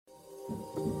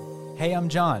Hey, I'm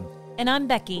John. And I'm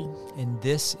Becky. And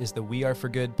this is the We Are for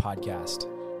Good podcast.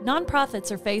 Nonprofits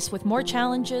are faced with more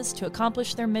challenges to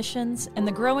accomplish their missions and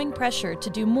the growing pressure to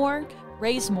do more,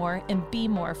 raise more, and be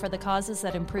more for the causes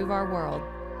that improve our world.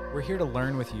 We're here to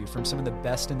learn with you from some of the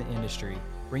best in the industry,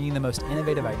 bringing the most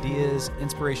innovative ideas,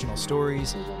 inspirational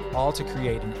stories, all to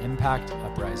create an impact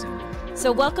uprising.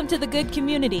 So welcome to the good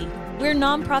community. We're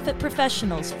nonprofit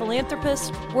professionals,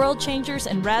 philanthropists, world changers,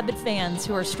 and rabid fans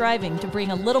who are striving to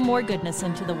bring a little more goodness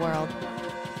into the world.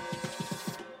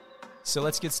 So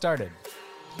let's get started.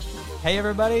 Hey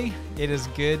everybody, it is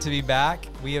good to be back.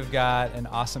 We have got an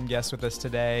awesome guest with us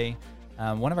today.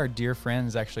 One of our dear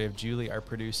friends, actually, of Julie, our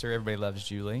producer. Everybody loves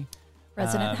Julie.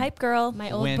 Resident hype girl,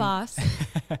 my old boss.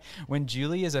 When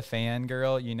Julie is a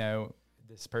fangirl, you know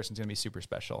this person's going to be super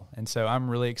special. And so I'm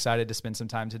really excited to spend some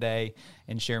time today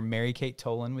and share Mary Kate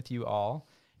Tolan with you all.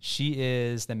 She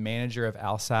is the manager of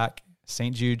ALSAC,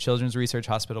 St. Jude Children's Research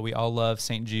Hospital. We all love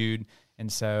St. Jude.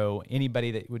 And so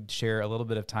anybody that would share a little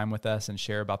bit of time with us and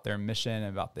share about their mission and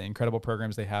about the incredible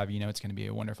programs they have, you know, it's going to be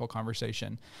a wonderful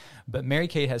conversation. But Mary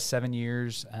Kate has 7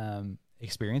 years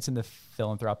experience in the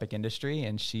philanthropic industry,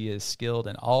 and she is skilled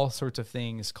in all sorts of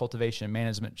things, cultivation,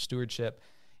 management, stewardship,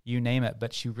 you name it.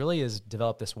 But she really has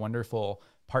developed this wonderful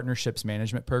partnerships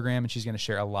management program, and she's going to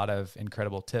share a lot of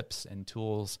incredible tips and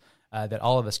tools that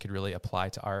all of us could really apply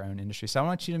to our own industry. So I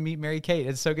want you to meet Mary Kate.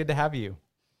 It's so good to have you.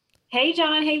 Hey,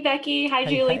 John. Hey, Becky. Hi,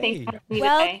 Julie. Hey. Thanks for having me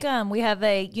welcome. today. We have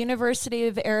a University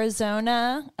of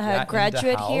Arizona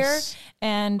graduate here.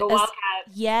 And Go Wildcats.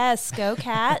 Yes, go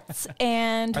Cats.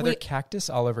 And Are there cactus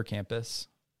all over campus?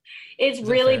 It's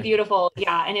really beautiful.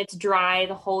 Yeah. And it's dry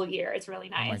the whole year. It's really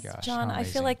nice. Oh my gosh. John, how I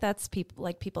feel amazing. like that's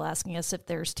people asking us if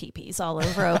there's teepees all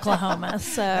over Oklahoma.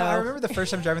 So No, I remember the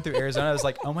first time driving through Arizona, I was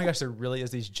like, oh my gosh, there really is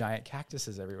these giant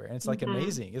cactuses everywhere. And it's like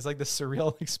amazing. It's like this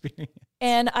surreal experience.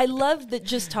 And I love that,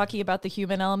 just talking about the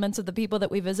human elements of the people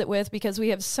that we visit with, because we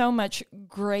have so much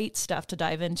great stuff to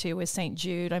dive into with St.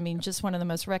 Jude. I mean, just one of the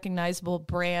most recognizable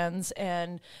brands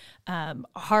and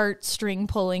heartstring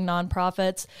pulling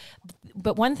nonprofits.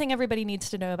 But one thing everybody needs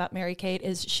to know about Mary Kate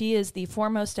is she is the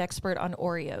foremost expert on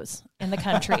Oreos in the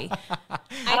country. Oh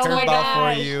my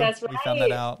gosh, that's right. We found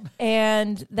that out.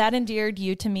 And that endeared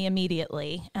you to me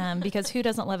immediately, because who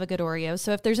doesn't love a good Oreo?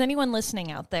 So if there's anyone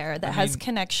listening out there that has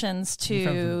connections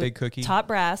to Big Cookie. Top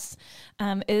Brass,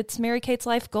 it's Mary Kate's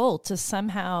life goal to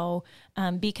somehow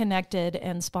be connected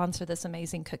and sponsor this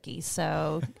amazing cookie.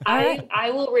 So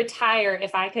I will retire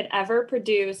if I could ever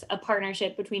produce a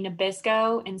partnership between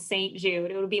Nabisco and St.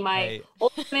 Jude. It would be my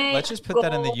ultimate Let's just put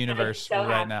that in the goal, universe and I'm so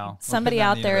right happy. now. We'll somebody put that in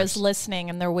out the there universe. is listening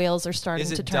and their wheels are starting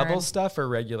Is to it turn. double stuff or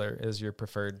regular is your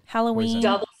preferred? Halloween,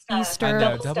 Double stuff. Easter. I know,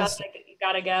 Double double stuff, like, you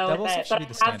gotta go double with stuff it. should But be I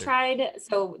the have standard. tried,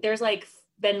 so there's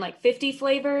been 50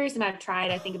 flavors, and I've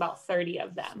tried, I think, about 30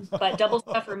 of them. But double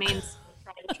stuff remains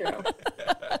tried and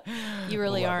true. You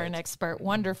really Love are it. an expert.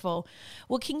 Wonderful.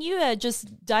 Well, can you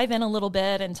just dive in a little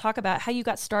bit and talk about how you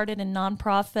got started in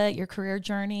nonprofit, your career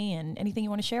journey, and anything you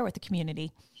want to share with the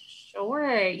community?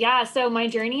 Sure. Yeah. So my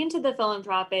journey into the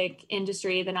philanthropic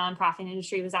industry, the nonprofit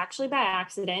industry, was actually by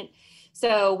accident.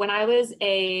 So when I was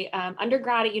a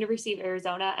undergrad at University of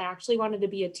Arizona, I actually wanted to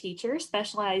be a teacher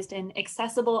specialized in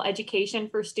accessible education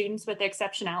for students with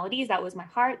exceptionalities. That was my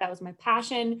heart. That was my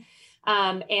passion.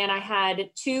 And I had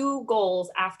two goals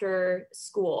after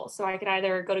school. So I could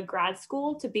either go to grad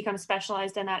school to become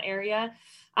specialized in that area,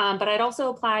 but I'd also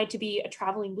applied to be a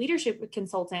traveling leadership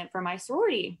consultant for my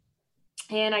sorority.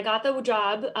 And I got the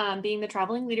job being the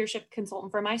traveling leadership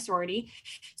consultant for my sorority.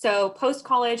 So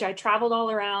post-college, I traveled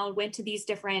all around, went to these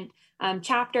different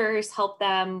chapters, helped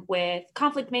them with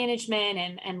conflict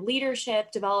management and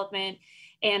leadership development.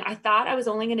 And I thought I was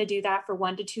only going to do that for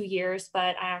 1 to 2 years,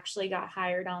 but I actually got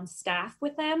hired on staff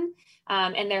with them.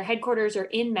 And their headquarters are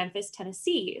in Memphis,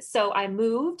 Tennessee. So I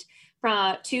moved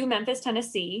to Memphis,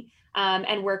 Tennessee,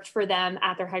 and worked for them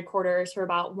at their headquarters for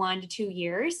about 1 to 2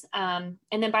 years. And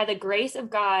then by the grace of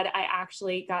God, I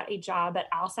actually got a job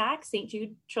at ALSAC, St.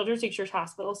 Jude Children's Research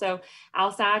Hospital. So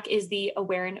ALSAC is the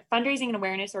fundraising and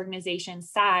awareness organization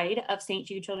side of St.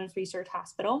 Jude Children's Research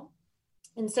Hospital.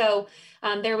 And so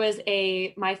there was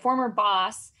my former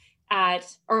boss at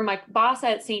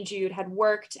St. Jude had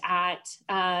worked at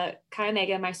Chi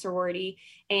Omega, my sorority,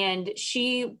 and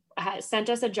she sent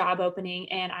us a job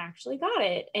opening, and I actually got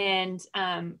it. And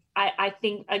I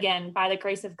think, again, by the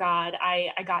grace of God,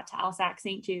 I got to ALSAC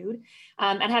St. Jude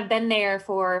and have been there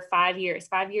for 5 years.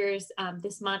 5 years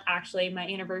this month, actually. My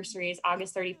anniversary is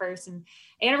August 31st, and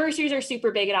anniversaries are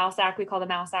super big at ALSAC. We call them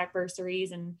ALSAC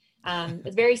bursaries, and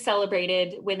it's very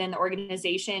celebrated within the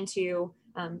organization to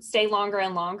stay longer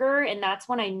and longer. And that's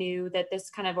when I knew that this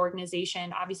kind of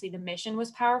organization, obviously the mission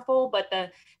was powerful, but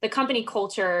the company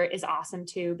culture is awesome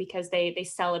too, because they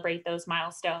celebrate those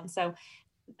milestones. So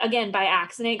again, by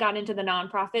accident, got into the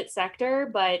nonprofit sector,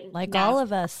 but like all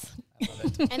of us.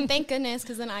 And thank goodness,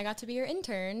 because then I got to be your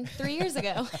intern 3 years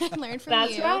ago and learned from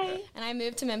That's you. right. And I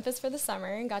moved to Memphis for the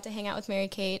summer and got to hang out with Mary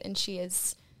Kate, and she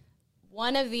is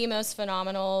one of the most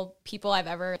phenomenal people I've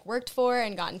ever worked for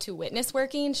and gotten to witness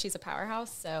working. She's a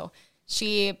powerhouse, so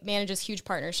she manages huge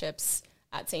partnerships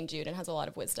at St. Jude and has a lot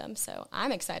of wisdom. So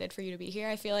I'm excited for you to be here.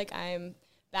 I feel like I'm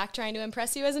back trying to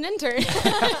impress you as an intern.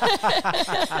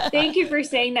 Thank you for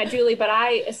saying that, Julie. But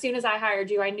as soon as I hired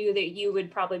you, I knew that you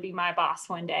would probably be my boss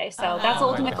one day. So that's the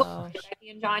ultimate goal.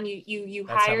 Becky and John, you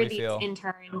hire these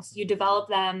interns, you develop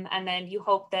them, and then you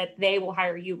hope that they will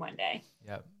hire you one day.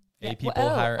 Yep. People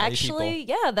hire actually,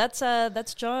 people. Yeah,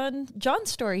 that's John's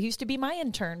story. He used to be my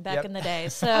intern back in the day.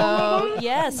 So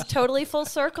yes, totally full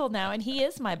circle now, and he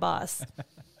is my boss.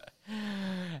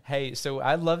 Hey, so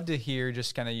I'd love to hear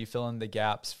just kind of you fill in the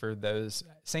gaps for those.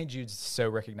 St. Jude's so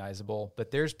recognizable,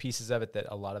 but there's pieces of it that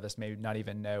a lot of us may not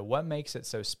even know. What makes it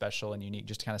so special and unique?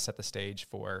 Just to kind of set the stage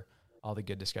for all the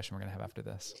good discussion we're going to have after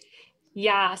this.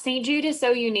 Yeah, St. Jude is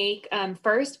so unique.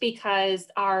 First, because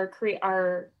our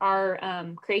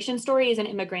creation story is an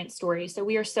immigrant story. So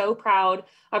we are so proud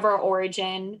of our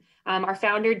origin. Our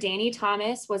founder, Danny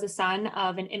Thomas, was a son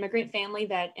of an immigrant family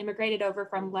that immigrated over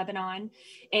from Lebanon.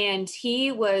 And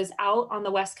he was out on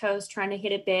the West Coast trying to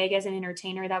hit it big as an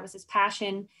entertainer. That was his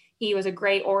passion. He was a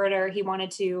great orator. He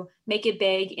wanted to make it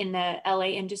big in the LA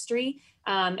industry.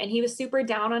 And he was super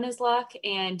down on his luck.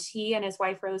 And he and his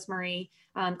wife, Rosemary,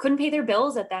 couldn't pay their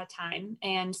bills at that time.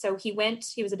 And so he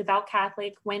was a devout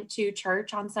Catholic, went to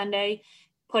church on Sunday,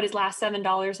 put his last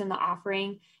 $7 in the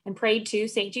offering, and prayed to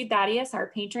St. Jude Thaddeus, our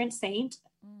patron saint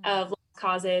of lost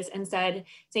causes, and said,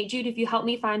 St. Jude, if you help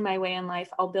me find my way in life,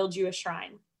 I'll build you a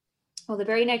shrine. Well, the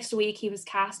very next week, he was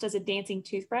cast as a dancing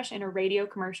toothbrush in a radio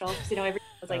commercial. Because, everything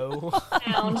was like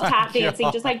sound, tap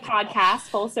dancing, just like podcasts,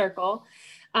 full circle.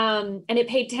 And it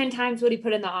paid 10 times what he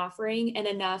put in the offering and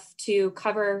enough to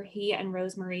cover he and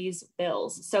Rosemary's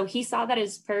bills. So he saw that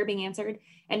his prayer being answered,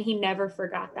 and he never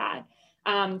forgot that.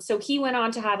 So he went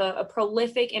on to have a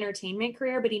prolific entertainment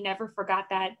career, but he never forgot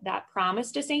that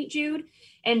promise to St. Jude,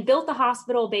 and built the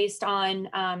hospital based on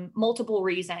multiple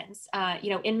reasons.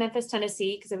 In Memphis,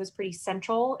 Tennessee, because it was pretty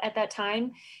central at that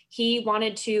time, he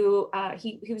wanted to,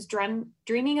 he was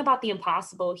dreaming about the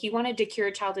impossible. He wanted to cure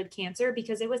childhood cancer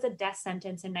because it was a death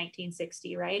sentence in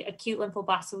 1960, right? Acute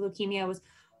lymphoblastic leukemia was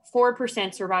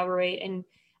 4% survival rate. And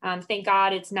thank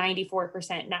God it's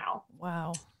 94% now.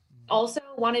 Wow. Also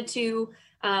wanted to,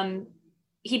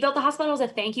 he built the hospital as a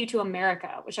thank you to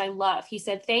America, which I love. He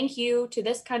said, thank you to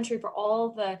this country for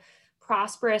all the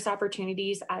prosperous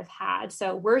opportunities I've had.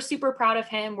 So we're super proud of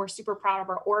him. We're super proud of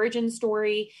our origin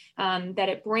story, that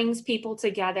it brings people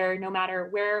together no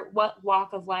matter what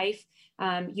walk of life.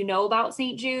 About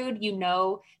St. Jude,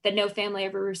 that no family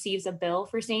ever receives a bill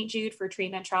for St. Jude for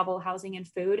treatment, travel, housing, and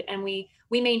food. And we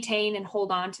maintain and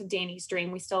hold on to Danny's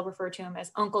dream. We still refer to him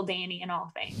as Uncle Danny in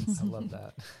all things. I love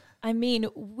that. I mean,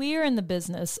 we're in the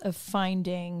business of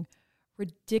finding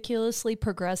ridiculously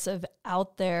progressive,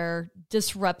 out there,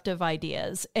 disruptive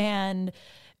ideas. And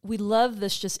we love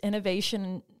this just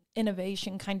innovation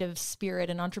kind of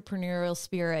spirit and entrepreneurial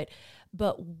spirit.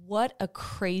 But what a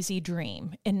crazy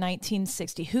dream in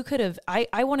 1960. Who could have,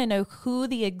 I want to know who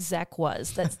the exec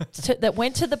was that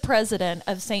went to the president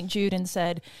of St. Jude and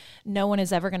said, no one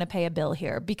is ever going to pay a bill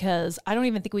here, because I don't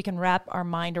even think we can wrap our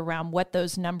mind around what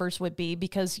those numbers would be,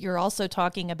 because you're also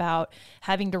talking about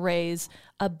having to raise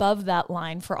above that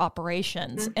line for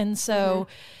operations. Mm-hmm. And so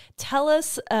tell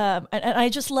us, and I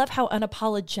just love how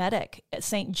unapologetic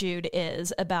St. Jude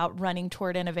is about running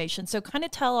toward innovation. So kind of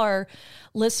tell our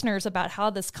listeners about how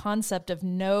this concept of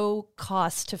no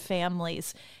cost to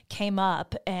families came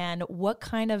up and what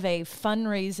kind of a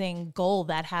fundraising goal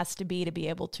that has to be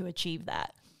able to achieve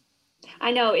that.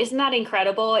 I know. Isn't that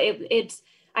incredible?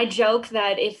 I joke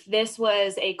that if this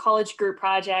was a college group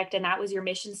project and that was your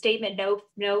mission statement,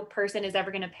 no person is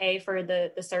ever going to pay for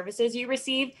the services you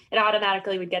receive, it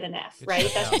automatically would get an F, right?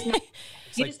 That's just not,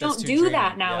 you just don't do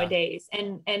that nowadays.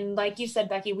 Yeah. And like you said,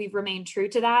 Becky, we've remained true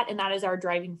to that. And that is our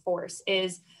driving force.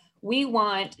 Is we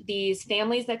want these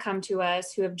families that come to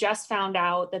us who have just found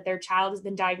out that their child has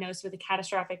been diagnosed with a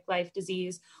catastrophic life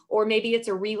disease, or maybe it's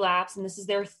a relapse and this is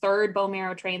their third bone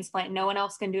marrow transplant. No one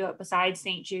else can do it besides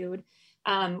St. Jude.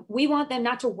 We want them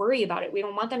not to worry about it. We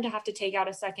don't want them to have to take out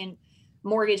a second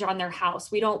mortgage on their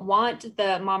house. We don't want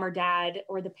the mom or dad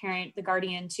or the parent, the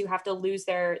guardian, to have to lose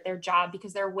their job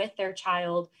because they're with their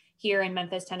child here in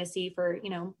Memphis, Tennessee for,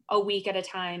 a week at a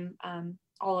time,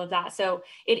 all of that. So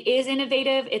it is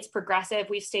innovative. It's progressive.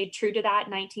 We've stayed true to that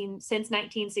since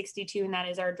 1962, and that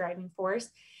is our driving force.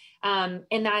 And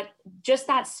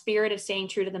that spirit of staying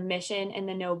true to the mission and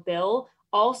the no bill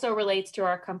also relates to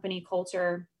our company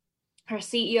culture. Our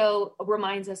CEO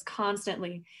reminds us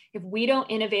constantly, if we don't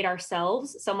innovate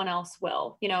ourselves, someone else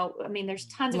will. There's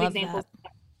tons of examples,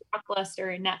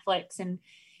 Blockbuster and Netflix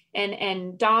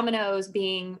and Domino's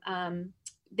being,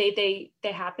 they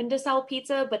happen to sell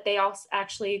pizza, but they also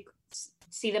actually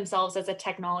see themselves as a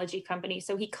technology company.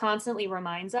 So he constantly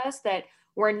reminds us that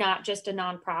we're not just a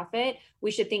nonprofit.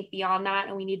 We should think beyond that,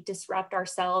 and we need to disrupt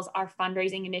ourselves, our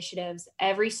fundraising initiatives,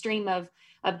 every stream of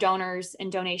donors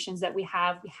and donations that we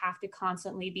have to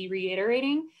constantly be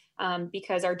reiterating,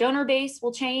 because our donor base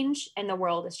will change and the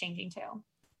world is changing too.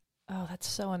 Oh, that's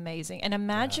so amazing. And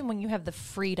imagine when you have the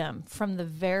freedom from the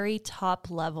very top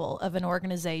level of an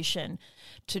organization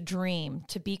to dream,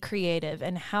 to be creative,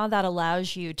 and how that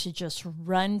allows you to just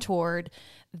run toward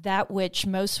that which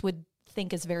most would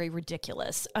think is very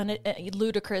ridiculous,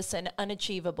 ludicrous and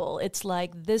unachievable. It's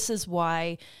like, this is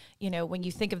why, when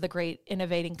you think of the great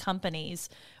innovating companies,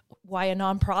 why a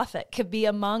nonprofit could be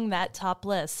among that top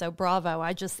list. So bravo.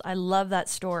 I love that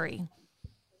story.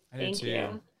 Thank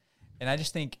you. And I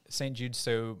just think St. Jude's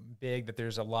so big that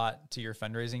there's a lot to your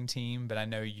fundraising team, but I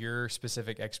know your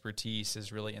specific expertise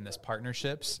is really in this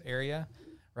partnerships area,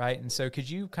 right? And so could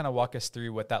you kind of walk us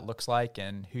through what that looks like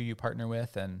and who you partner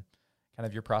with and kind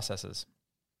of your processes?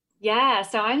 Yeah,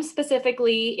 so I'm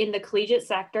specifically in the collegiate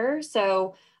sector.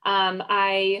 So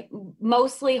I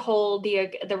mostly hold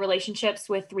the relationships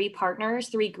with three partners,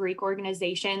 three Greek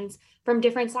organizations from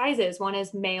different sizes. One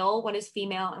is male, one is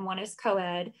female, and one is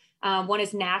co-ed. One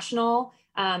is national,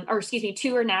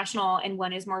 two are national and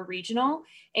one is more regional.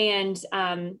 And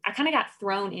I kind of got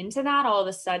thrown into that all of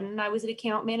a sudden. I was an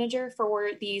account manager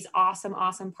for these awesome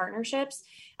partnerships.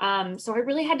 So I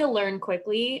really had to learn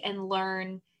quickly and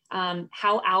learn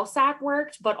how ALSAC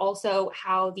worked, but also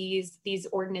how these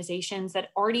organizations that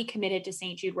already committed to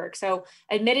St. Jude work. So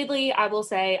admittedly, I will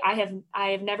say I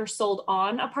have never sold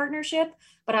on a partnership,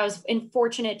 but I was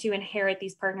fortunate to inherit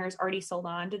these partners already sold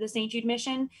on to the St. Jude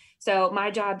mission. So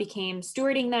my job became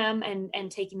stewarding them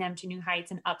and taking them to new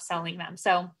heights and upselling them.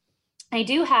 So I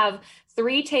do have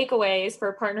 3 takeaways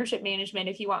for partnership management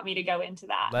if you want me to go into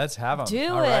that. Let's have them. Do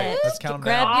All it. Right, let's count them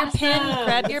Grab down. your pen.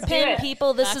 Grab your pen,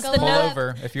 people. This is the pull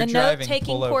over. If you're driving, note-taking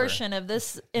pull over. portion of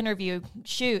this interview.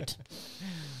 Shoot.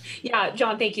 Yeah,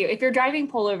 John, thank you. If you're driving,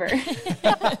 pull over.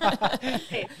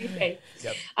 Okay, be safe.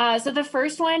 Yep. So the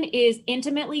first one is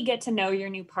intimately get to know your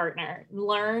new partner.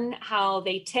 Learn how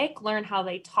they tick, learn how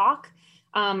they talk.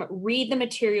 Read the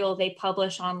material they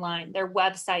publish online, their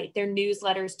website, their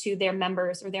newsletters to their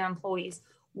members or their employees.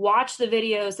 Watch the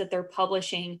videos that they're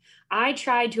publishing. I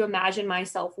tried to imagine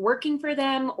myself working for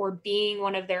them or being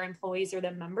one of their employees or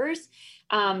their members,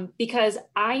 because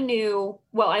I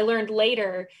learned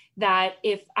later that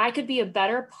if I could be a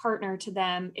better partner to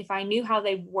them, if I knew how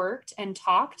they worked and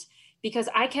talked, because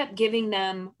I kept giving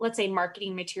them, let's say,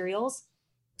 marketing materials,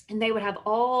 and they would have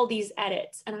all these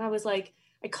edits. And I was like,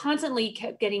 I constantly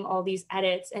kept getting all these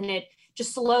edits, and it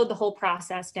just slowed the whole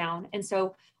process down. And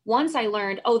so once I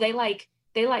learned,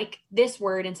 they like this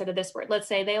word instead of this word. Let's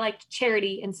say they liked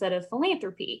charity instead of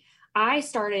philanthropy. I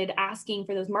started asking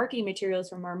for those marketing materials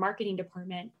from our marketing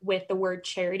department with the word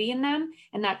charity in them.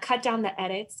 And that cut down the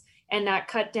edits, and that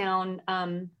cut down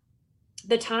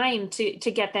the time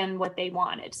to get them what they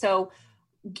wanted. So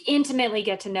intimately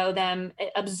get to know them,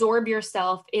 absorb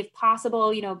yourself, if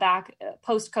possible, back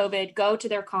post COVID, go to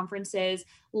their conferences,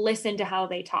 listen to how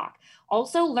they talk.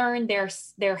 Also learn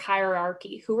their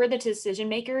hierarchy. Who are the decision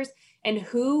makers, and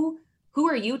who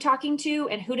are you talking to,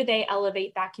 and who do they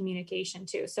elevate that communication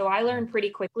to? So I learned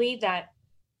pretty quickly that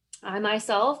I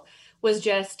myself was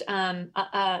just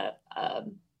a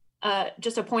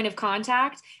point of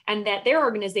contact, and that their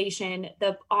organization,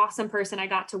 the awesome person I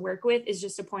got to work with, is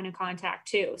just a point of contact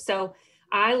too. So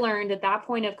I learned that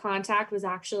point of contact was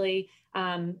actually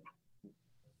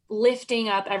lifting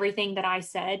up everything that I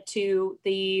said to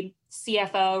the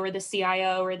CFO or the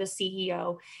CIO or the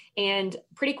CEO. And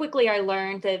pretty quickly I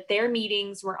learned that their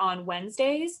meetings were on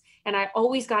Wednesdays, and I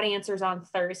always got answers on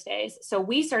Thursdays. So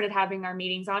we started having our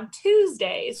meetings on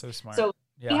Tuesdays. So smart. So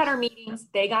we had our meetings,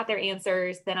 they got their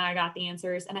answers, then I got the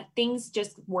answers, and things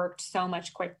just worked so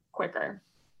much quicker.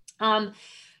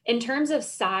 In terms of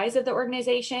size of the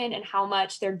organization and how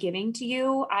much they're giving to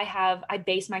you, I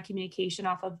base my communication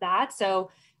off of that.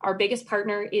 So our biggest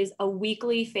partner is a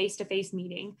weekly face-to-face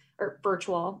meeting, or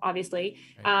virtual, obviously.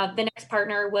 Right. The next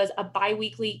partner was a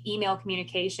bi-weekly email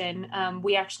communication.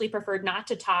 We actually preferred not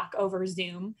to talk over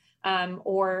Zoom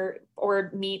or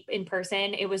meet in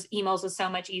person. Emails was so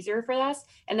much easier for us.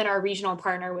 And then our regional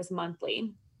partner was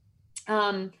monthly.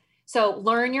 So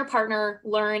learn your partner,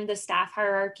 learn the staff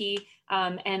hierarchy,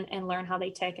 and learn how they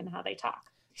tick and how they talk.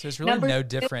 So it's really no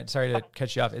different. Sorry to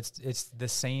cut you off. It's the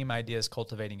same idea as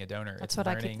cultivating a donor. That's it's what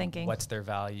learning I keep thinking. What's their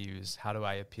values? How do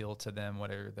I appeal to them?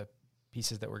 What are the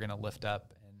pieces that we're going to lift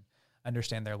up and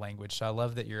understand their language? So I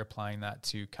love that you're applying that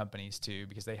to companies too,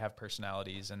 because they have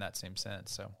personalities in that same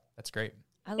sense. So that's great.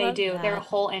 They do. They're a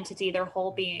whole entity, their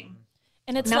whole being.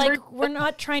 And it's like, we're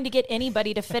not trying to get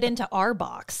anybody to fit into our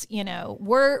box. You know,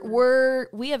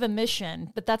 we have a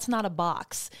mission, but that's not a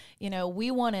box. You know,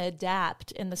 we want to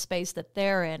adapt in the space that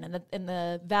they're in and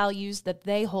the values that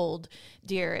they hold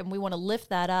dear. And we want to lift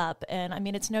that up. And I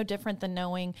mean, it's no different than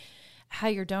knowing how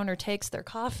your donor takes their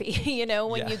coffee, you know,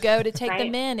 when you go to take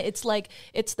them in. It's like,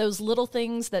 it's those little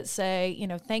things that say, you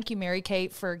know, thank you, Mary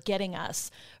Kate, for getting us,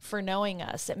 for knowing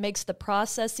us. It makes the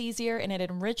process easier and it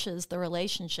enriches the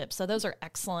relationship. So those are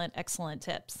excellent, excellent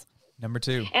tips. Number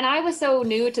 2. And I was so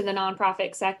new to the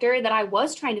nonprofit sector that I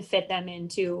was trying to fit them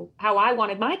into how I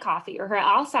wanted my coffee or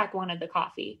how ALSAC wanted the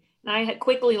coffee. And I had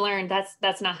quickly learned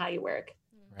that's not how you work.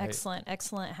 Right. Excellent,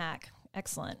 excellent hack.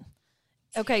 Excellent.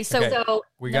 Okay, so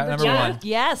we got number 1.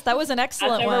 Yes, that was an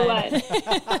excellent one.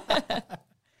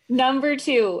 Number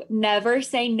 2, never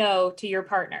say no to your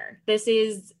partner. This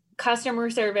is customer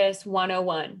service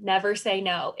 101. Never say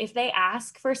no. If they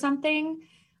ask for something,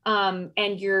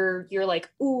 and you're like,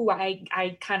 ooh,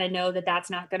 I kind of know that that's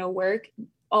not going to work.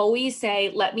 Always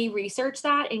say, let me research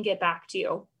that and get back to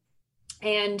you.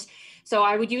 And so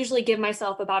I would usually give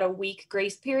myself about a week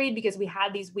grace period because we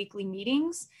had these weekly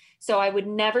meetings. So I would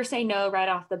never say no right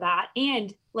off the bat.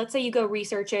 And let's say you go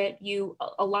research it, you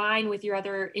align with your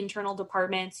other internal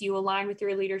departments, you align with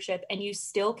your leadership, and you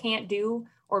still can't do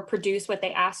or produce what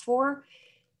they asked for.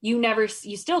 You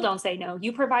still don't say no.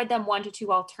 You provide them 1 to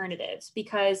 2 alternatives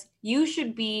because you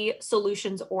should be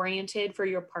solutions oriented for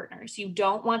your partners. You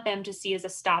don't want them to see as a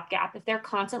stopgap. If they're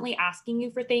constantly asking you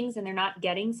for things and they're not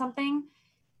getting something,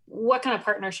 what kind of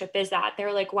partnership is that?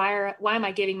 They're like, why am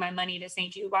I giving my money to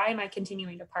St. Jude? Why am I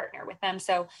continuing to partner with them?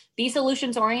 So be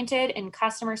solutions oriented and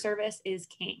customer service is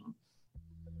king.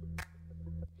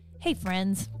 Hey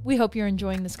friends, we hope you're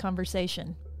enjoying this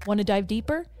conversation. Want to dive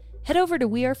deeper? Head over to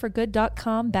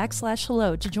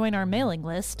weareforgood.com/hello to join our mailing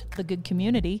list, The Good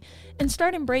Community, and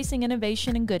start embracing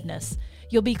innovation and goodness.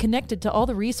 You'll be connected to all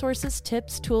the resources,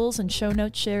 tips, tools, and show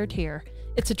notes shared here.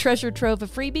 It's a treasure trove of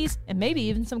freebies and maybe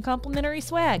even some complimentary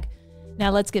swag.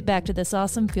 Now let's get back to this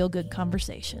awesome feel-good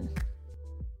conversation.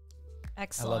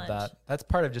 Excellent. I love that. That's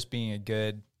part of just being a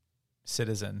good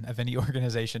citizen of any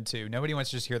organization too. Nobody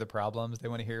wants to just hear the problems. They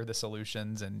want to hear the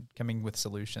solutions, and coming with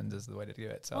solutions is the way to do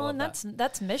it. So well, and that's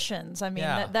missions. I mean,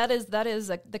 that is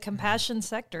the compassion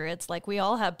sector. It's like we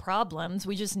all have problems.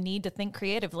 We just need to think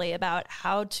creatively about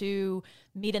how to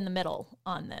meet in the middle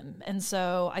on them. And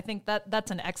so I think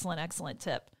that's an excellent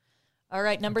tip. All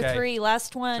right, number 3,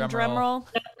 last one. Drum roll.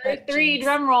 Number 3,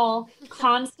 drum roll.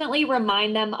 Constantly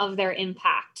remind them of their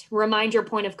impact. Remind your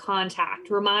point of contact.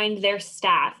 Remind their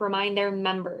staff. Remind their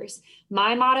members.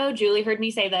 My motto, Julie heard me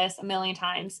say this a million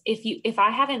times. If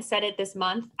I haven't said it this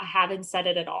month, I haven't said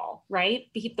it at all, right?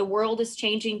 The world is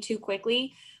changing too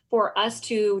quickly for us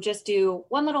to just do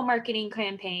one little marketing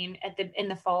campaign in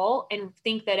the fall and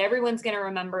think that everyone's going to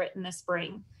remember it in the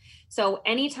spring. So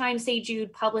anytime St.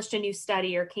 Jude published a new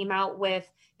study or came out with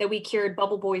that we cured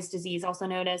bubble boy's disease, also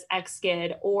known as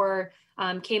XSKID, or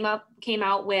came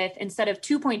out with, instead of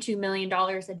 $2.2 million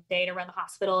a day to run the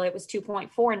hospital, it was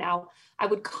 2.4 now, I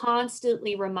would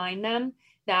constantly remind them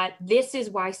that this is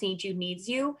why St. Jude needs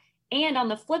you. And on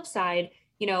the flip side,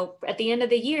 you know, at the end of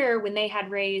the year, when they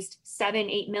had raised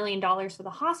 $7-8 million for the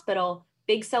hospital,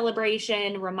 big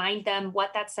celebration, remind them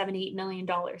what that $7-8 million,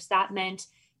 that meant,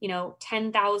 you know,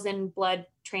 10,000 blood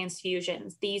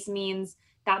transfusions.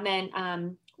 That meant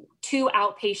 2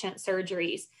 outpatient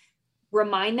surgeries.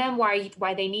 Remind them why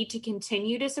they need to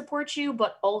continue to support you,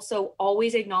 but also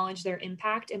always acknowledge their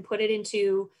impact and put it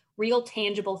into real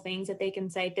tangible things that they can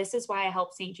say, this is why I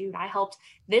helped St. Jude. I helped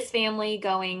this family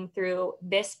going through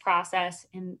this process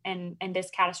and this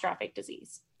catastrophic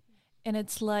disease. And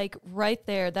it's like right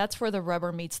there, that's where the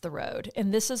rubber meets the road.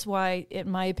 And this is why,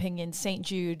 in my opinion, St.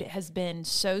 Jude has been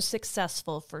so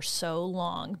successful for so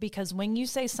long. Because when you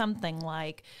say something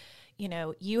like,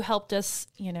 you helped us,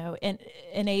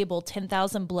 enable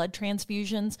 10,000 blood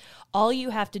transfusions. All you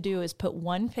have to do is put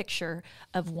one picture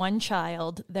of one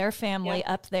child, their family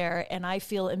up there, and I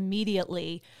feel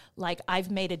immediately like I've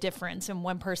made a difference in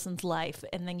one person's life.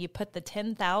 And then you put the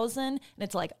 10,000 and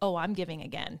it's like, oh, I'm giving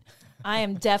again. I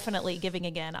am definitely giving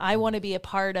again. I want to be a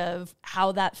part of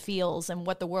how that feels and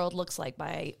what the world looks like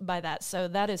by that. So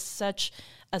that is such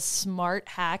a smart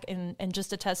hack and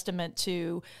just a testament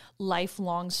to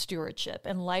lifelong stewardship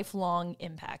and lifelong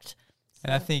impact.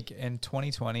 And I think in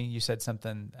 2020, you said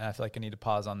something, and I feel like I need to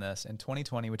pause on this. In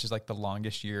 2020, which is like the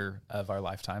longest year of our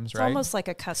lifetimes, right? It's almost like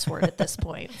a cuss word at this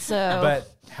point. So,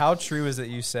 but how true is it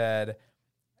you said,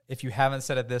 if you haven't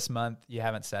said it this month, you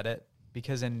haven't said it?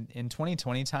 Because in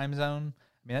 2020 time zone,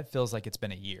 I mean, that feels like it's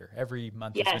been a year. Every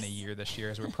month has been a year this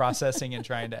year as we're processing and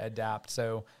trying to adapt.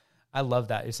 So I love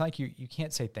that. It's like you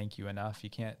can't say thank you enough. You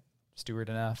can't steward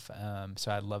enough. So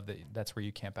I love that that's where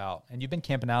you camp out. And you've been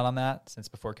camping out on that since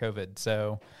before COVID.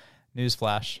 So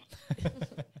newsflash.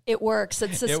 It works.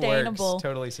 It's sustainable. It works.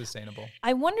 Totally sustainable.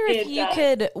 I wonder if you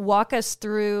could walk us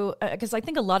through, because I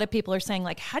think a lot of people are saying,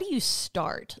 like, how do you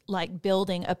start, like,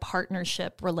 building a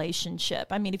partnership relationship?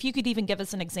 I mean, if you could even give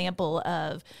us an example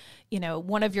of,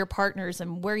 one of your partners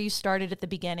and where you started at the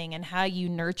beginning and how you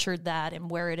nurtured that and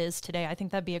where it is today, I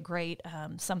think that'd be a great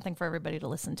something for everybody to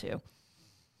listen to.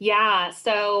 Yeah.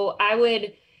 So I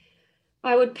would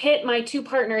pit my two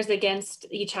partners against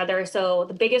each other. So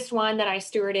the biggest one that I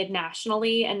stewarded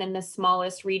nationally, and then the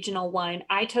smallest regional one.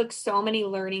 I took so many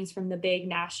learnings from the big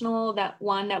national, that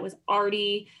one that was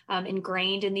already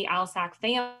ingrained in the Alsac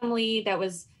family. That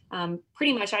was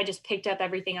pretty much, I just picked up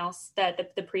everything else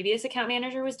that the previous account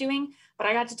manager was doing, but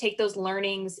I got to take those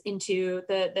learnings into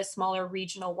the smaller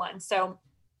regional one. So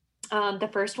the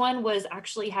first one was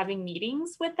actually having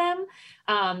meetings with them.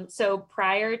 So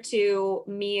prior to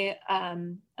me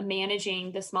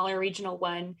managing the smaller regional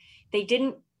one, they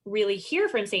didn't really hear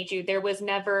from St. Jude. There was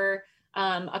never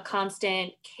a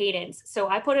constant cadence. So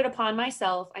I put it upon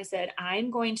myself. I said,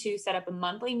 I'm going to set up a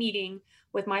monthly meeting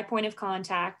with my point of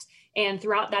contact. And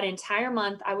throughout that entire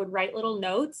month, I would write little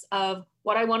notes of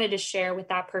what I wanted to share with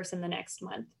that person the next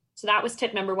month. So that was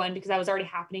tip number one, because that was already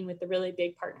happening with the really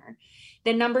big partner.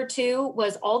 Then number two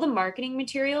was all the marketing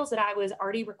materials that I was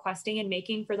already requesting and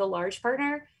making for the large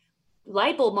partner.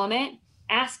 Light bulb moment,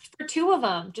 asked for two of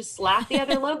them, just slap the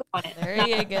other logo on it. There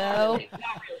you go.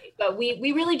 Not really, but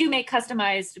we really do make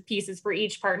customized pieces for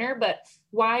each partner, but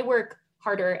why work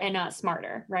harder and not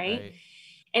smarter, right?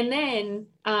 And then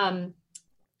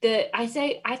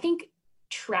I think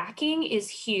tracking is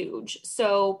huge.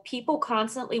 So people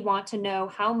constantly want to know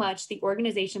how much the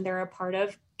organization they're a part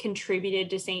of contributed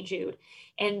to St. Jude.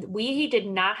 And we did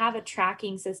not have a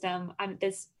tracking system.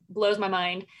 This blows my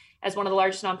mind. As one of the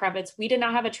largest nonprofits, we did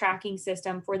not have a tracking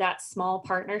system for that small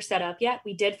partner set up yet.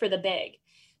 We did for the big.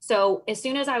 So as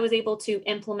soon as I was able to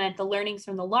implement the learnings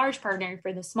from the large partner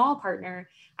for the small partner,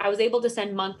 I was able to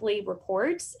send monthly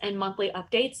reports and monthly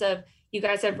updates of, you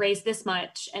guys have raised this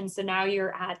much. And so now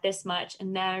you're at this much,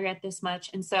 and now you're at this much.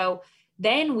 And so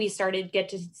then we started to get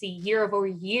to see year over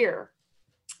year.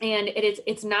 And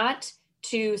it's not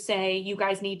to say you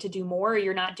guys need to do more or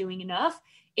you're not doing enough.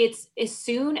 It's as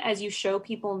soon as you show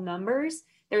people numbers,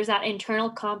 there's that internal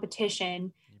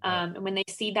competition. And when they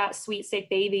see that sweet, sick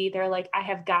baby, they're like, I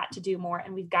have got to do more,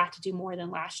 and we've got to do more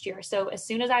than last year. So as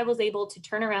soon as I was able to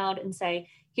turn around and say,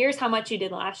 here's how much you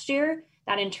did last year,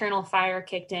 that internal fire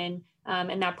kicked in,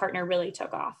 and that partner really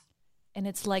took off. And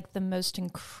it's like the most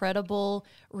incredible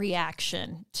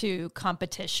reaction to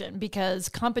competition, because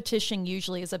competition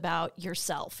usually is about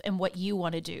yourself and what you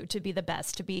want to do to be the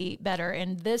best, to be better.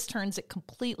 And this turns it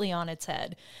completely on its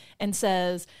head and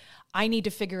says, I need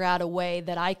to figure out a way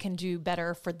that I can do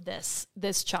better for this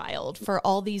child, for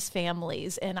all these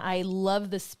families. And I love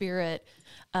the spirit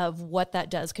of what that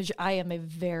does, because I am a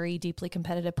very deeply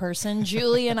competitive person.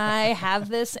 Julie and I have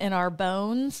this in our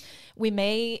bones. We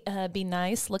may be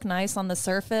nice, look nice on the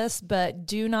surface, but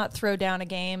do not throw down a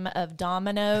game of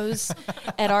dominoes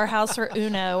at our house or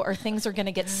Uno, or things are going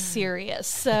to get serious.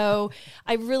 So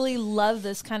I really love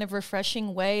this kind of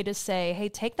refreshing way to say, hey,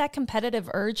 take that competitive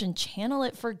urge and channel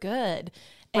it for good.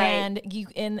 Right. And you,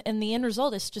 in the end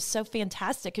result, it's just so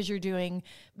fantastic, because you're doing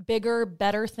bigger,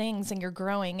 better things, and you're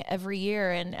growing every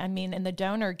year. And I mean, and the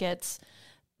donor gets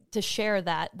to share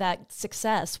that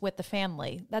success with the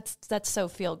family. That's so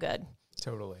feel good.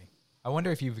 Totally. I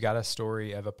wonder if you've got a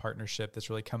story of a partnership that's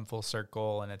really come full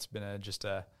circle, and it's been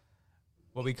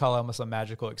what we call almost a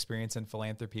magical experience in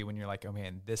philanthropy, when you're like, oh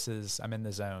man, I'm in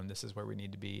the zone. This is where we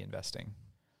need to be investing.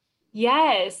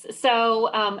 Yes. So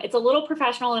it's a little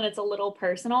professional and it's a little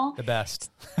personal. The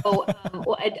best. So,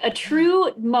 well, a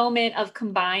true moment of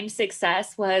combined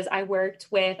success was I worked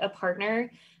with a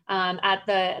partner at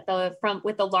the front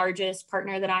with the largest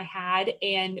partner that I had,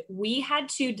 and we had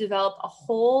to develop a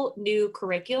whole new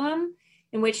curriculum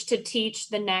in which to teach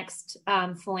the next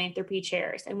philanthropy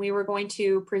chairs, and we were going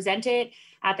to present it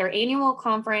at their annual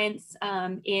conference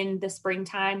in the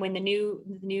springtime when the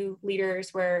new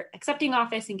leaders were accepting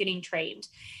office and getting trained.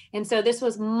 And so this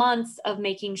was months of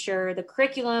making sure the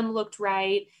curriculum looked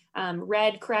right,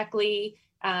 read correctly,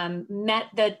 met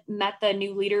the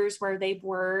new leaders where they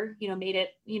were, made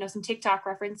it, some TikTok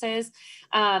references.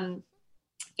 And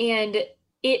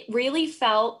it really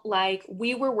felt like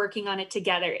we were working on it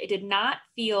together. It did not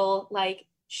feel like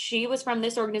she was from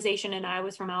this organization and I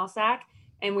was from LSAC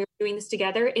and we were doing this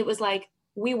together. It was like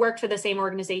we worked for the same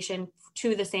organization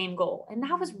to the same goal. And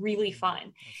that was really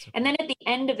fun. And then at the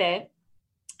end of it,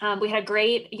 we had a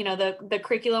great, the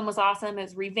curriculum was awesome. It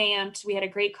was revamped. We had a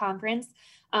great conference.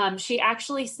 She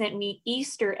actually sent me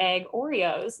Easter egg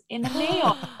Oreos in the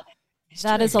mail.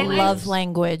 That is a love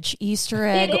language. Easter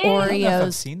egg I don't know if I've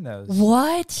Oreos. seen those.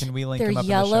 What? Can we link They're them up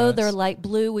yellow. in the show They're notes? light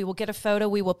blue. We will get a photo.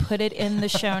 We will put it in the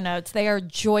show notes. They are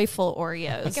joyful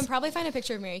Oreos. I can probably find a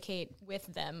picture of Mary Kate with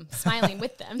them, smiling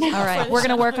with them. All right. We're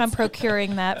going to work on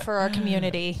procuring that for our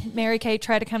community. Mary Kate,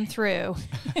 try to come through.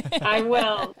 I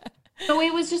will. So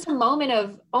it was just a moment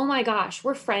of, oh my gosh,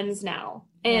 we're friends now.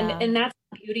 And that's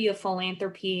the beauty of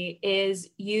philanthropy is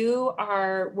you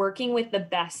are working with the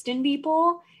best in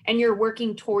people and you're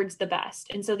working towards the best.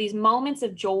 And so these moments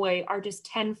of joy are just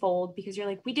tenfold because you're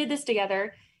like, we did this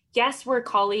together. Yes, we're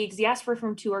colleagues. Yes, we're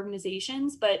from two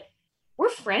organizations, but we're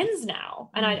friends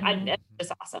now. And it's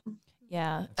just awesome.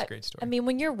 Yeah. That's a great story. I mean,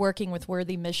 when you're working with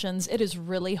Worthy Missions, it is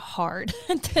really hard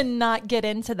to not get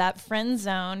into that friend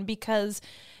zone because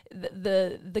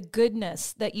the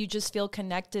goodness that you just feel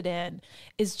connected in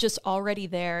is just already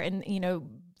there. And,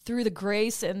 through the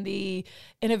grace and the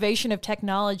innovation of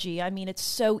technology, I mean, it's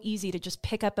so easy to just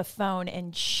pick up a phone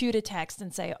and shoot a text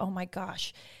and say, oh my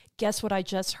gosh, guess what I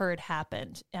just heard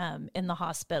happened in the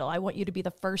hospital. I want you to be the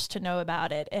first to know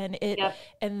about it. And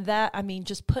and that, I mean,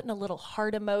 just putting a little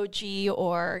heart emoji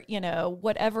or,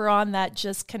 whatever on that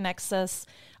just connects us,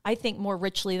 I think, more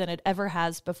richly than it ever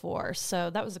has before.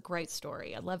 So that was a great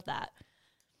story. I love that.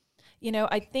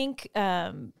 I think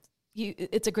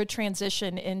it's a good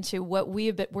transition into what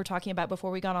we're talking about before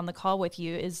we got on the call with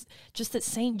you is just that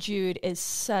St. Jude is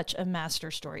such a master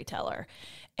storyteller.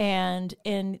 And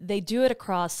they do it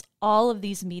across all of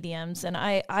these mediums. And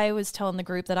I was telling the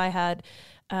group that I had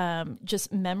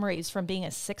just memories from being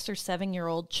a 6 or 7 year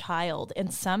old child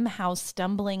and somehow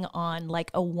stumbling on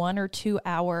like a 1 or 2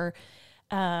 hour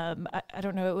I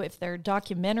don't know if they're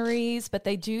documentaries, but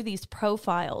they do these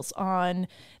profiles on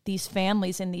these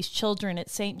families and these children at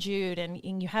St. Jude,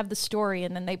 and you have the story,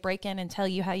 and then they break in and tell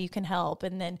you how you can help.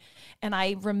 And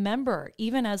I remember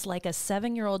even as like a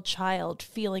 7-year-old child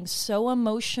feeling so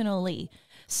emotionally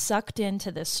sucked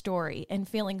into this story and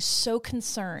feeling so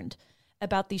concerned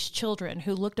about these children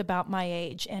who looked about my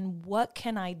age and what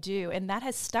can I do? And that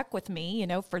has stuck with me,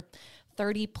 for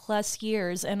 30 plus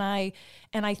years. And I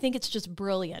think it's just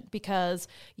brilliant because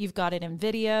you've got it in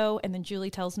video. And then Julie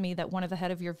tells me that one of the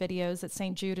head of your videos at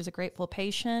St. Jude is a grateful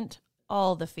patient.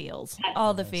 All the feels.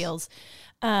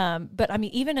 But I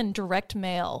mean, even in direct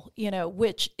mail,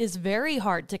 which is very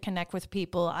hard to connect with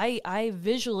people. I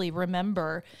visually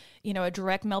remember, a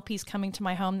direct mail piece coming to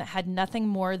my home that had nothing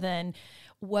more than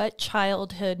what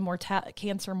childhood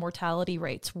cancer mortality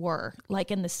rates were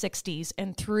like in the 60s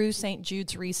and through St.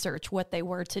 Jude's research, what they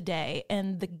were today.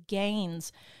 And the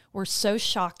gains were so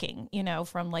shocking,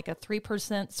 from like a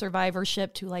 3%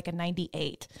 survivorship to like a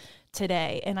 98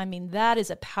 today. And I mean, that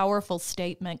is a powerful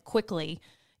statement quickly.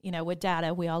 With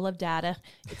data, we all love data.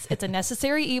 It's a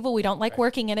necessary evil. We don't like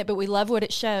working in it, but we love what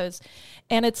it shows.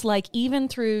 And it's like, even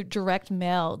through direct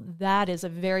mail, that is a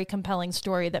very compelling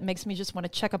story that makes me just want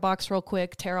to check a box real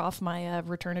quick, tear off my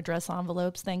return address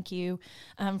envelopes. Thank you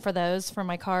for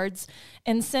my cards,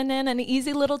 and send in an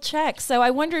easy little check. So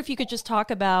I wonder if you could just talk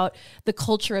about the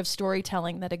culture of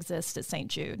storytelling that exists at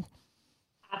St. Jude.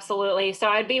 Absolutely. So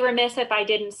I'd be remiss if I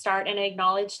didn't start and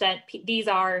acknowledge that these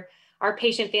are our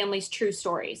patient families' true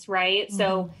stories, right? Mm-hmm.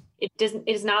 So it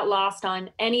is not lost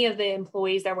on any of the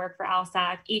employees that work for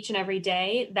LSAC each and every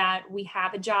day that we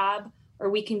have a job or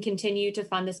we can continue to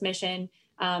fund this mission.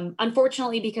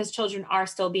 Unfortunately, because children are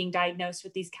still being diagnosed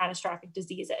with these catastrophic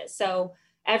diseases. So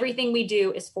everything we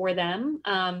do is for them.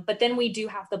 But then we do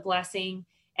have the blessing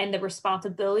and the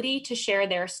responsibility to share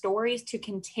their stories to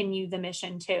continue the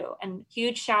mission too. And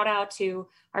huge shout out to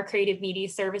our creative media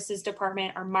services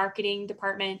department, our marketing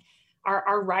department,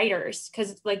 our writers,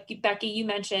 because like Becky, you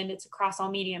mentioned, it's across all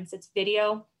mediums. It's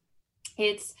video,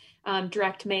 it's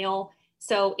direct mail.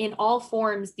 So in all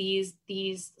forms, these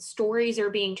stories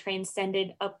are being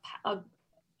transcended up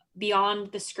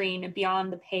beyond the screen and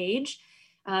beyond the page,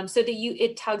 so that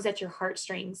it tugs at your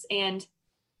heartstrings. And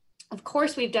of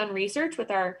course, we've done research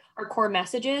with our core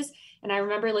messages. And I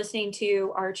remember listening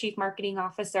to our chief marketing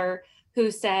officer who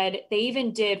said they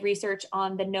even did research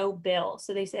on the no bill.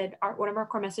 So they said one of our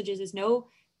core messages is no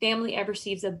family ever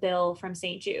receives a bill from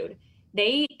St. Jude.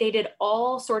 They did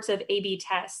all sorts of A/B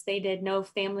tests. They did no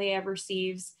family ever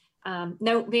receives,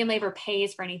 no family ever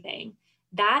pays for anything.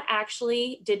 That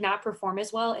actually did not perform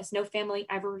as well as no family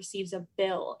ever receives a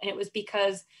bill. And it was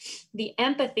because the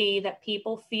empathy that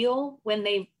people feel when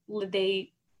they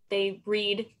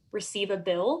receive a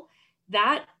bill,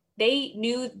 that they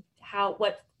knew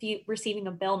what receiving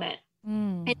a bill meant,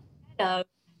 instead of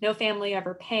no family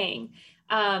ever paying.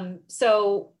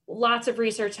 So lots of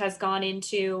research has gone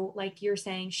into, like you're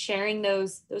saying, sharing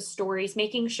those stories,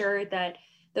 making sure that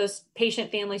those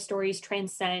patient family stories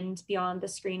transcend beyond the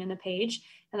screen and the page.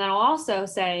 And then I'll also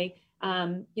say,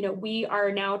 we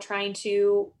are now trying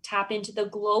to tap into the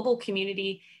global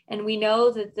community. And we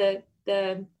know that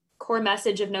the core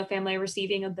message of no family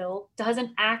receiving a bill doesn't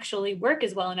actually work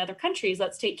as well in other countries.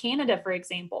 Let's take Canada, for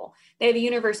example. They have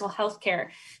universal health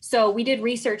care. So we did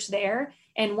research there.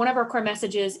 And one of our core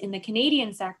messages in the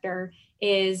Canadian sector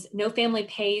is no family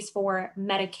pays for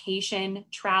medication,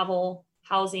 travel,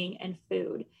 housing, and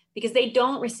food, because they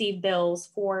don't receive bills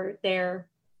for their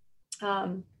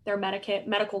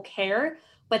medical care,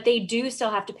 but they do still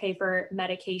have to pay for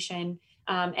medication.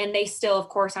 And they still, of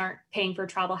course, aren't paying for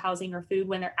travel, housing, or food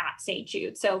when they're at St.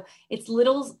 Jude. So it's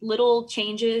little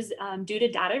changes due to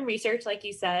data and research, like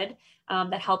you said,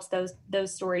 that helps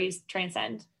those stories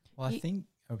transcend. Well, I think.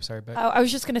 Oh, sorry, Beck. I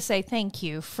was just going to say thank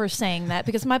you for saying that,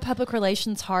 because my public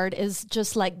relations heart is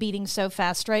just like beating so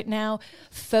fast right now.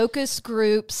 Focus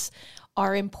groups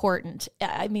are important.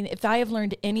 I mean, if I have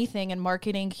learned anything in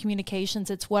marketing communications,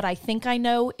 it's what I think I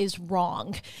know is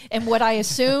wrong. And what I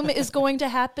assume is going to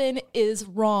happen is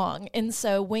wrong. And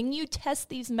so when you test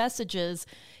these messages,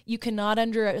 you cannot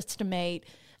underestimate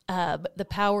the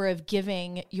power of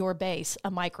giving your base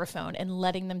a microphone and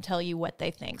letting them tell you what they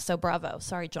think. So bravo.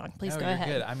 Sorry, John, please go ahead.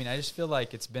 Good. I mean, I just feel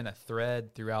like it's been a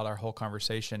thread throughout our whole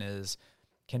conversation is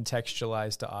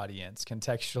contextualize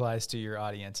to your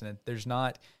audience. And there's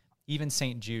not, even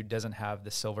St. Jude doesn't have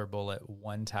the silver bullet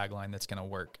one tagline that's going to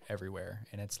work everywhere.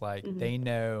 And it's like, they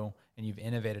know, and you've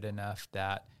innovated enough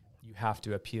that you have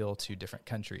to appeal to different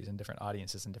countries and different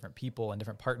audiences and different people and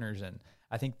different partners. And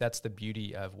I think that's the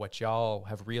beauty of what y'all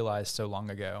have realized so long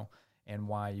ago, and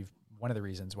one of the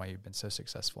reasons why you've been so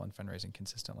successful in fundraising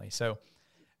consistently. So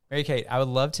Mary Kate, I would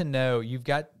love to know,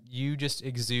 you just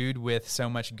exude with so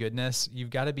much goodness. You've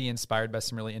got to be inspired by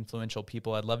some really influential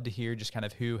people. I'd love to hear just kind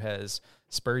of who has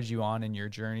spurred you on in your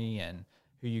journey and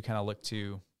who you kind of look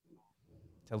to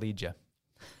lead you.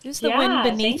 Who's the wind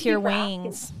beneath your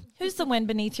wings? Who's the wind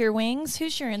beneath your wings?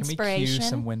 Who's your inspiration? Can we cue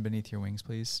some wind beneath your wings,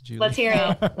 please, Julie? Let's hear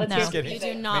it. Let's hear it. You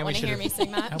do not want to hear me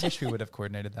sing that. I wish we would have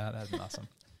coordinated that. That'd been awesome.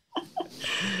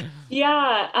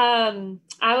 Yeah,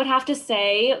 I would have to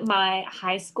say my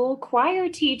high school choir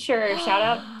teacher, shout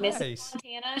out Mrs.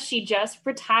 Montana. She just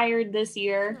retired this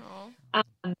year.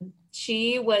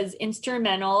 She was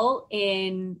instrumental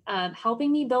in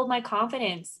helping me build my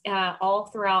confidence all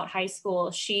throughout high school.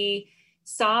 She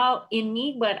saw in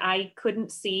me what I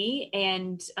couldn't see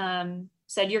and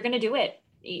said, you're going to do it.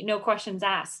 No questions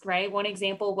asked, right? One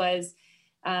example was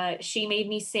she made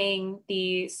me sing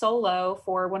the solo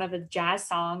for one of the jazz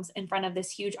songs in front of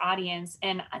this huge audience.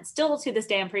 And still to this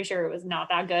day, I'm pretty sure it was not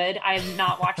that good. I have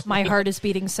not watched My heart is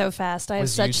beating so fast. I have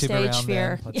such stage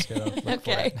fear. Let's go.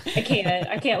 Okay.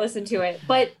 I can't listen to it.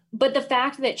 But the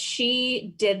fact that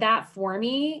she did that for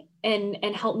me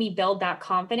and helped me build that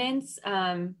confidence,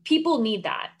 people need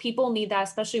that. People need that,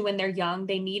 especially when they're young.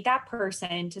 They need that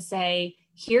person to say,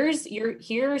 here's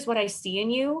what I see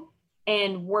in you,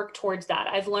 and work towards that.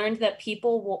 I've learned that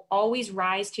people will always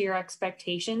rise to your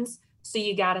expectations. So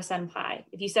you got to set them high.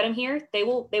 If you set them here, they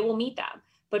will meet them.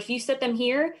 But if you set them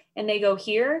here and they go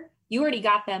here, you already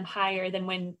got them higher than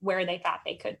where they thought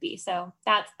they could be. So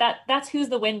that's who's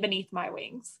the wind beneath my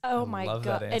wings. Oh my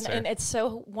God. And it's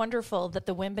so wonderful that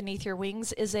the wind beneath your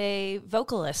wings is a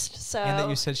vocalist. So and that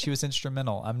you said she was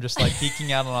instrumental. I'm just like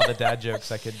geeking out on all the dad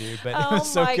jokes I could do, but it was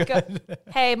so good. God.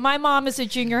 Hey, my mom is a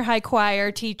junior high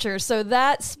choir teacher, so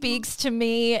that speaks to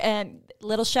me. And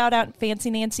little shout out, Fancy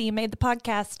Nancy, you made the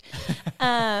podcast.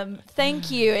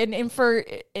 Thank you.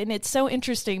 And it's so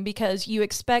interesting because you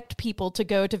expect people to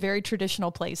go to very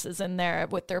traditional places in there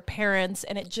with their parents.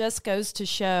 And it just goes to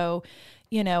show,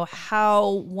 you know, how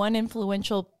one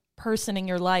influential person in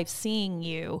your life seeing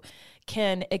you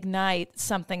can ignite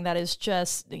something that is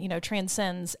just, you know,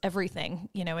 transcends everything,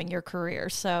 you know, in your career.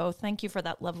 So thank you for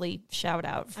that lovely shout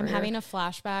out. I'm having a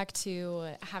flashback to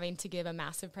having to give a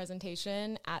massive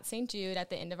presentation at St. Jude at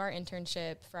the end of our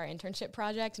internship for our internship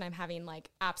project. And I'm having like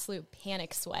absolute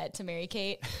panic sweat to Mary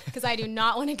Kate because I do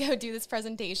not want to go do this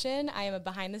presentation. I am a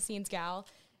behind the scenes gal.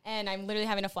 And I'm literally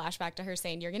having a flashback to her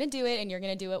saying, you're going to do it and you're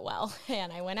going to do it well.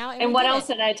 And I went out and what else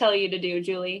did I tell you to do,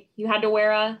 Julie? You had to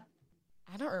wear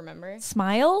I don't remember.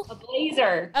 Smile? a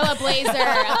blazer. Oh, a blazer, a blazer.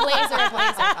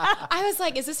 I was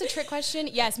like, is this a trick question?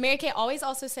 Yes. Mary Kate always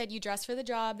also said you dress for the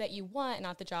job that you want,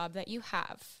 not the job that you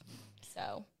have.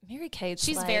 So Mary Kate's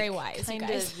she's like, very wise, you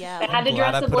guys. They had to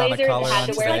dress a blazer. They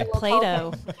had to wear like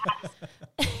Play-Doh.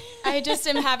 I just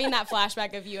am having that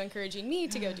flashback of you encouraging me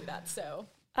to go do that. So.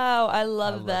 Oh, I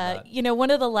love that. You know, one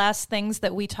of the last things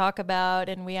that we talk about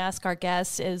and we ask our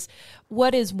guests is,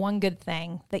 what is one good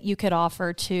thing that you could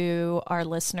offer to our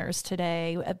listeners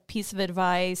today? A piece of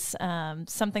advice,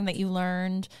 something that you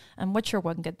learned. What's your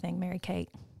one good thing, Mary Kate?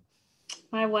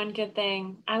 My one good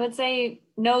thing, I would say,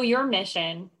 know your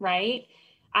mission, right?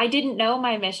 I didn't know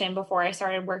my mission before I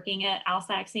started working at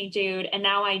ALSAC St. Jude, and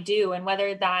now I do. And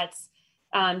whether that's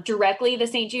directly the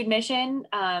St. Jude mission,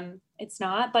 it's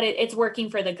not, but it's working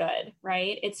for the good,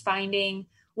 right? It's finding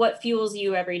what fuels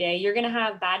you every day. You're going to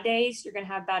have bad days, you're going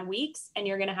to have bad weeks, and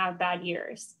you're going to have bad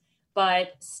years,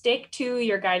 but stick to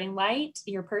your guiding light,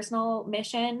 your personal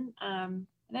mission, and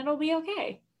it'll be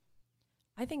okay.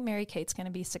 I think Mary Kate's going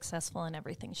to be successful in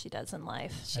everything she does in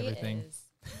life. She is.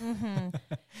 Mm-hmm.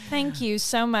 Thank you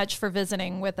so much for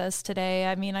visiting with us today.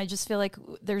 I mean, I just feel like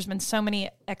there's been so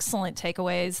many excellent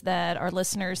takeaways that our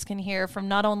listeners can hear from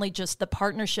not only just the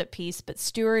partnership piece, but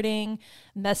stewarding,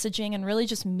 messaging, and really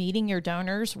just meeting your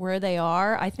donors where they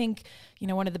are. I think, you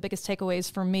know, one of the biggest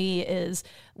takeaways for me is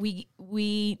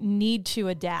we need to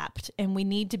adapt and we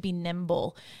need to be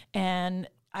nimble. And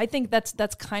I think that's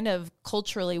kind of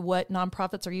culturally what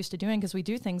nonprofits are used to doing, because we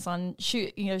do things on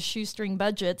shoestring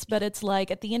budgets, but it's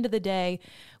like at the end of the day,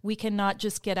 we cannot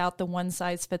just get out the one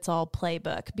size fits all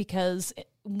playbook, because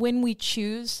when we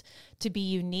choose to be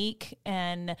unique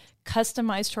and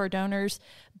customized to our donors,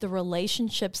 the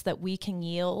relationships that we can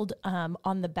yield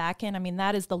on the back end, I mean,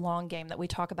 that is the long game that we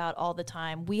talk about all the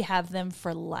time. We have them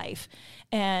for life.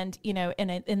 And, you know,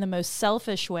 in the most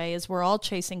selfish way, as we're all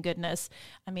chasing goodness.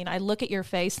 I mean, I look at your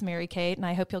face, Mary Kate, and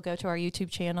I hope you'll go to our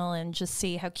YouTube channel and just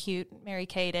see how cute Mary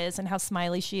Kate is and how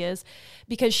smiley she is,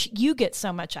 because you get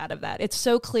so much out of that. It's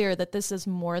so clear that this is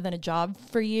more than a job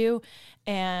for you.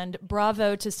 And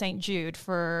bravo to St. Jude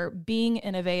for being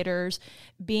innovators,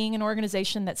 being an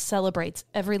organization that celebrates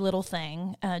every little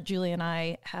thing. Julie and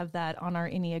I have that on our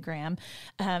Enneagram.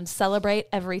 Celebrate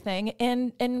everything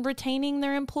and retaining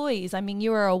their employees. I mean,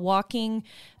 you are a walking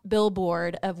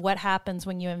billboard of what happens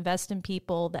when you invest in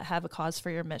people that have a cause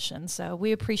for your mission. So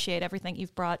we appreciate everything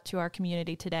you've brought to our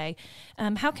community today.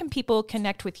 How can people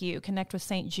connect with you, connect with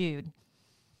St. Jude?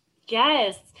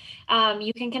 Yes.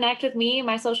 You can connect with me.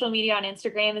 My social media on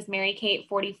Instagram is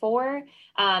MaryKate44.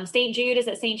 St. Jude is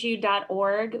at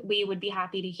stjude.org. We would be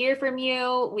happy to hear from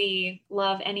you. We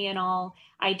love any and all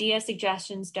ideas,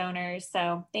 suggestions, donors.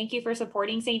 So thank you for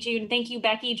supporting St. Jude. And thank you,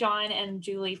 Becky, John, and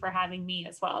Julie for having me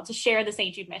as well to share the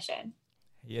St. Jude mission.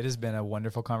 It has been a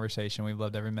wonderful conversation. We've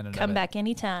loved every minute of it. Come back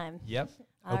anytime. Yep.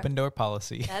 Open door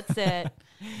policy. That's it.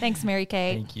 Thanks, Mary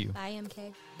Kate. Thank you. Bye,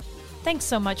 MK. Thanks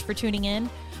so much for tuning in.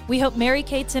 We hope Mary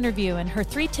Kate's interview and her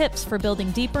 3 tips for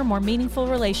building deeper, more meaningful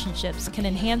relationships can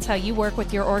enhance how you work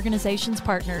with your organization's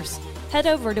partners. Head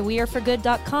over to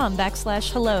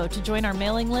weareforgood.com/hello to join our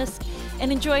mailing list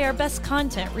and enjoy our best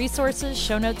content, resources,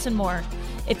 show notes, and more.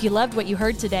 If you loved what you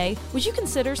heard today, would you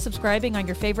consider subscribing on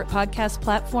your favorite podcast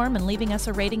platform and leaving us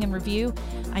a rating and review?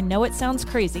 I know it sounds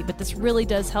crazy, but this really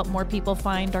does help more people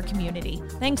find our community.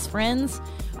 Thanks, friends.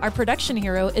 Our production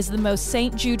hero is the most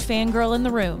St. Jude fangirl in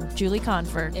the room, Julie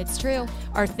Confer. It's true.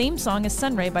 Our theme song is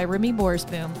Sunray by Remy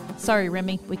Borsboom. Sorry,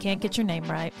 Remy, we can't get your name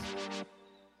right.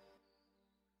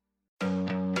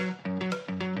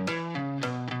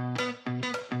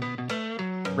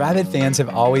 Rabid fans have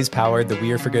always powered the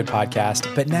We Are For Good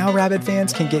podcast, but now Rabid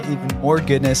fans can get even more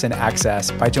goodness and access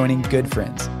by joining Good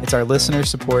Friends. It's our listener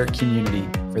support community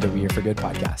for the We Are For Good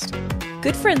podcast.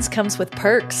 Good Friends comes with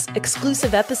perks,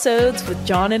 exclusive episodes with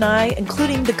John and I,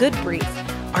 including The Good Brief,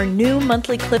 our new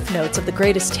monthly cliff notes of the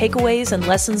greatest takeaways and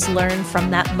lessons learned from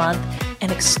that month,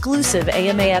 and exclusive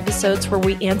AMA episodes where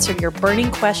we answer your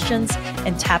burning questions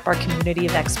and tap our community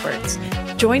of experts.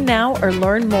 Join now or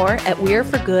learn more at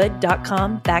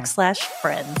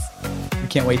weareforgood.com/friends. We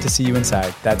can't wait to see you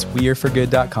inside. That's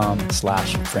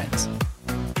weareforgood.com/friends.